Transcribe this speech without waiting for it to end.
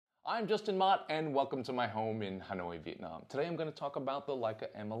I'm Justin Mott and welcome to my home in Hanoi, Vietnam. Today I'm going to talk about the Leica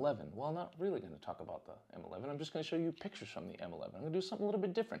M11. Well, I'm not really going to talk about the M11. I'm just going to show you pictures from the M11. I'm going to do something a little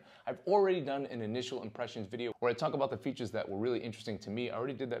bit different. I've already done an initial impressions video where I talk about the features that were really interesting to me. I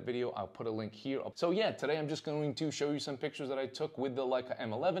already did that video. I'll put a link here. So yeah, today I'm just going to show you some pictures that I took with the Leica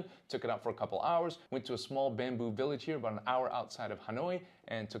M11. Took it out for a couple hours. Went to a small bamboo village here about an hour outside of Hanoi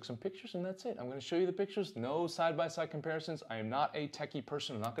and took some pictures, and that's it. I'm going to show you the pictures. No side-by-side comparisons. I am not a techie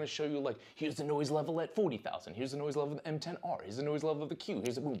person. I'm not going to show you like, here's the noise level at 40,000. Here's the noise level of the M10R. Here's the noise level of the Q.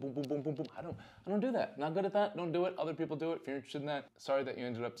 Here's the boom, boom, boom, boom, boom, boom. I don't do that. Not good at that. Don't do it. Other people do it. If you're interested in that, sorry that you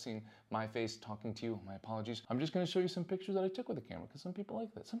ended up seeing my face talking to you. My apologies. I'm just going to show you some pictures that I took with the camera because some people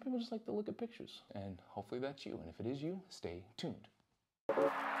like that. Some people just like to look at pictures, and hopefully that's you. And if it is you, stay tuned.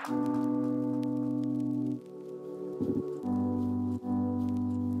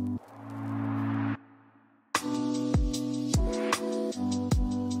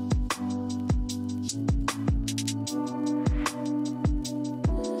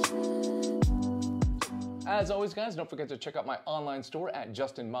 As always, guys, don't forget to check out my online store at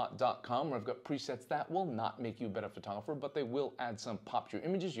justinmott.com, where I've got presets that will not make you a better photographer, but they will add some pop to your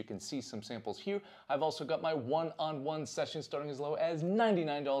images. You can see some samples here. I've also got my one-on-one session starting as low as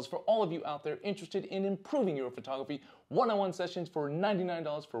 $99 for all of you out there interested in improving your photography. One-on-one sessions for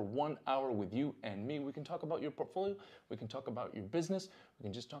 $99 for 1 hour with you and me. We can talk about your portfolio. We can talk about your business. We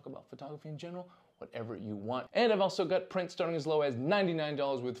can just talk about photography in general, whatever you want. And I've also got print starting as low as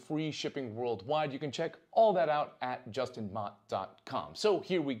 $99 with free shipping worldwide. You can check all that out at justinmott.com. So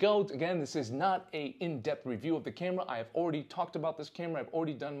here we go. Again, this is not a in-depth review of the camera. I have already talked about this camera. I've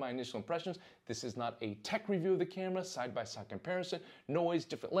already done my initial impressions. This is not a tech review of the camera, side-by-side comparison, noise,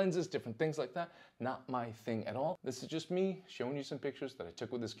 different lenses, different things like that. Not my thing at all. This is just me showing you some pictures that I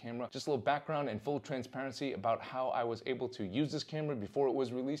took with this camera. Just a little background and full transparency about how I was able to use this camera before it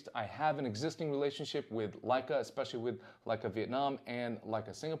was released. I have an existing relationship with Leica, especially with Leica Vietnam and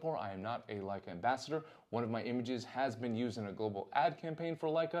Leica Singapore. I am not a Leica ambassador. One of my images has been used in a global ad campaign for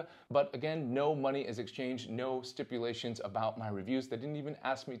Leica, but again, no money is exchanged, no stipulations about my reviews. They didn't even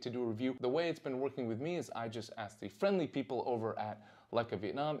ask me to do a review. The way it's been working with me is I just ask the friendly people over at Leica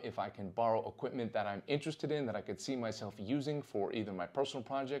Vietnam if I can borrow equipment that I'm interested in, that I could see myself using for either my personal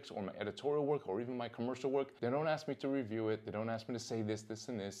projects or my editorial work or even my commercial work. They don't ask me to review it. They don't ask me to say this, this,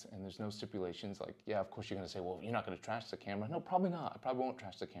 and this, and there's no stipulations. Like, yeah, of course you're gonna say, well, you're not gonna trash the camera. No, probably not. I probably won't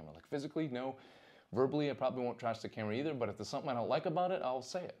trash the camera. Like physically, no. Verbally, I probably won't trash the camera either, but if there's something I don't like about it, I'll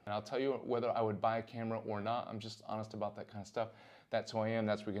say it. And I'll tell you whether I would buy a camera or not. I'm just honest about that kind of stuff. That's who I am.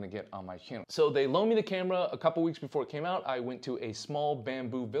 That's what you're gonna get on my channel. So they loaned me the camera a couple weeks before it came out. I went to a small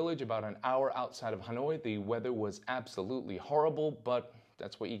bamboo village about an hour outside of Hanoi. The weather was absolutely horrible, but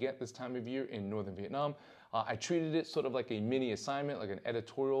that's what you get this time of year in northern Vietnam. I treated it sort of like a mini assignment, like an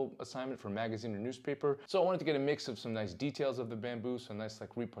editorial assignment for a magazine or newspaper. So I wanted to get a mix of some nice details of the bamboo, some nice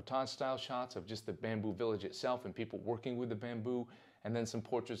like reportage style shots of just the bamboo village itself and people working with the bamboo, and then some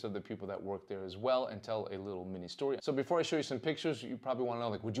portraits of the people that work there as well, and tell a little mini story. So before I show you some pictures, you probably want to know,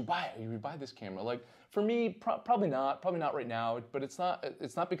 like, would you buy it? Would you buy this camera? Like, for me, probably not right now, but it's not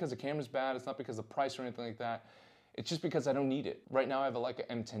because the camera's bad, it's not because of the price or anything like that. It's just because I don't need it. Right now I have a Leica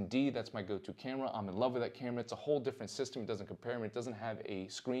M10D, that's my go-to camera. I'm in love with that camera. It's a whole different system. It doesn't compare. It doesn't have a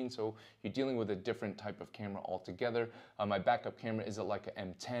screen, so you're dealing with a different type of camera altogether. My backup camera is a Leica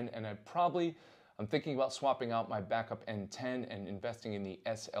M10, and I'm thinking about swapping out my backup M10 and investing in the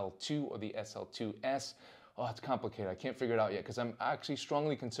SL2 or the SL2S. Oh, it's complicated. I can't figure it out yet because I'm actually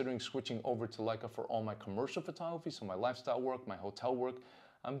strongly considering switching over to Leica for all my commercial photography, so my lifestyle work, my hotel work.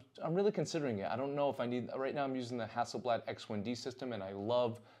 I'm really considering it. I don't know if I need, right now I'm using the Hasselblad X1D system and I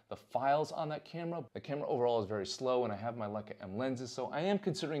love the files on that camera. The camera overall is very slow and I have my Leica M lenses, so I am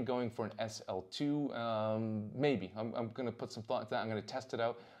considering going for an SL2, maybe. I'm gonna put some thought into that, I'm gonna test it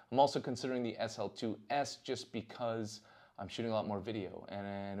out. I'm also considering the SL2S just because I'm shooting a lot more video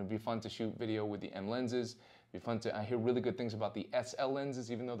and it'd be fun to shoot video with the M lenses. It'd be fun to, I hear really good things about the SL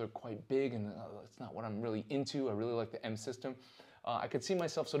lenses, even though they're quite big and it's not what I'm really into. I really like the M system. I could see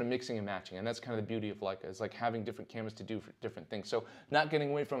myself sort of mixing and matching, and that's kind of the beauty of Leica, is like having different cameras to do for different things. So not getting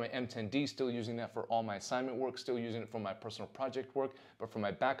away from my M10D, still using that for all my assignment work, still using it for my personal project work, but for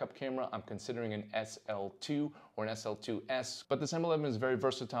my backup camera, I'm considering an SL2 or an SL2S. But this M11 is a very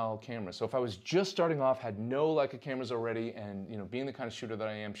versatile camera, so if I was just starting off, had no Leica cameras already, and being the kind of shooter that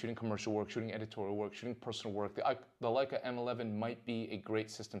I am, shooting commercial work, shooting editorial work, shooting personal work, the Leica M11 might be a great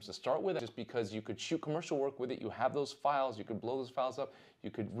system to start with, just because you could shoot commercial work with it, you have those files, you could blow those files up,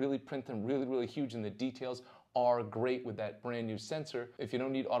 you could really print them really, really huge in the details. are great with that brand new sensor. If you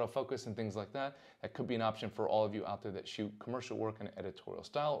don't need autofocus and things like that, that could be an option for all of you out there that shoot commercial work in an editorial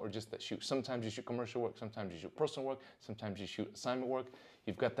style, or just that shoot, sometimes you shoot commercial work, sometimes you shoot personal work, sometimes you shoot assignment work.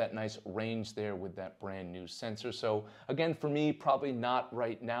 You've got that nice range there with that brand new sensor. So again, for me, probably not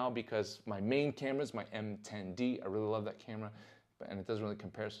right now, because my main camera is my M10D. I really love that camera, and it doesn't really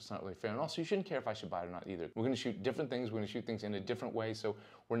compare, so it's not really fair. And also, you shouldn't care if I should buy it or not either. We're gonna shoot different things, we're gonna shoot things in a different way, so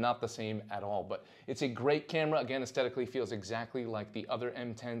we're not the same at all. But it's a great camera. Again, aesthetically feels exactly like the other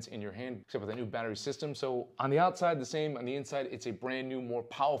M10s in your hand, except with a new battery system. So on the outside, the same. On the inside, it's a brand new, more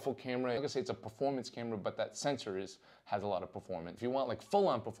powerful camera. I'm gonna say it's a performance camera, but that sensor has a lot of performance. If you want like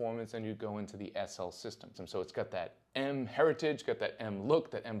full-on performance, then you go into the SL system. So it's got that M heritage, got that M look,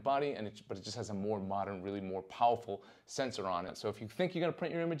 that M body, but it just has a more modern, really more powerful sensor on it. So if you think you're gonna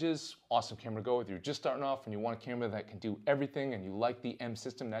print your images, awesome camera to go with. You're just starting off and you want a camera that can do everything, and you like the M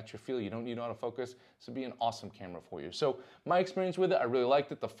system, that's your feel, you don't need autofocus, this would be an awesome camera for you. So my experience with it, I really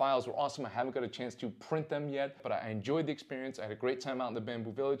liked it. The files were awesome. I haven't got a chance to print them yet, but I enjoyed the experience. I had a great time out in the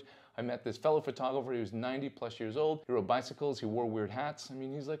Bamboo Village. I met this fellow photographer. He was 90+ years old. He rode bicycles. He wore weird hats. I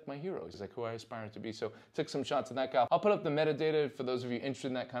mean, he's like my hero. He's like who I aspire to be. So took some shots of that guy. I'll put up the metadata for those of you interested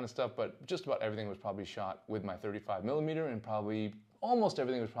in that kind of stuff, but just about everything was probably shot with my 35mm, and probably almost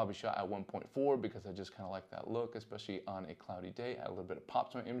everything was probably shot at 1.4 because I just kind of like that look, especially on a cloudy day. I had a little bit of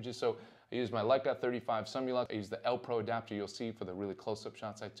pop to my images. So I used my Leica 35 Sunmulux. I used the L Pro adapter you'll see for the really close-up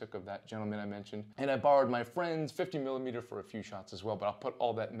shots I took of that gentleman I mentioned. And I borrowed my friend's 50mm for a few shots as well, but I'll put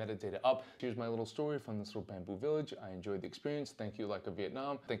all that metadata up. Here's my little story from this little Bamboo Village. I enjoyed the experience. Thank you, Leica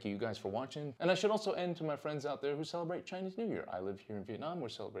Vietnam. Thank you guys for watching. And I should also end to my friends out there who celebrate Chinese New Year. I live here in Vietnam. We're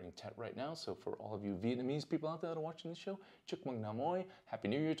celebrating Tet right now. So for all of you Vietnamese people out there that are watching this show, Chúc Mừng Năm Mới. Happy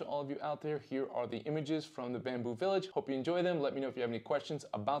New Year to all of you out there. Here are the images from the Bamboo Village. Hope you enjoy them. Let me know if you have any questions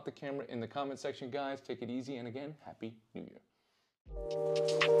about the camera in the comment section, guys. Take it easy, and again, Happy New Year.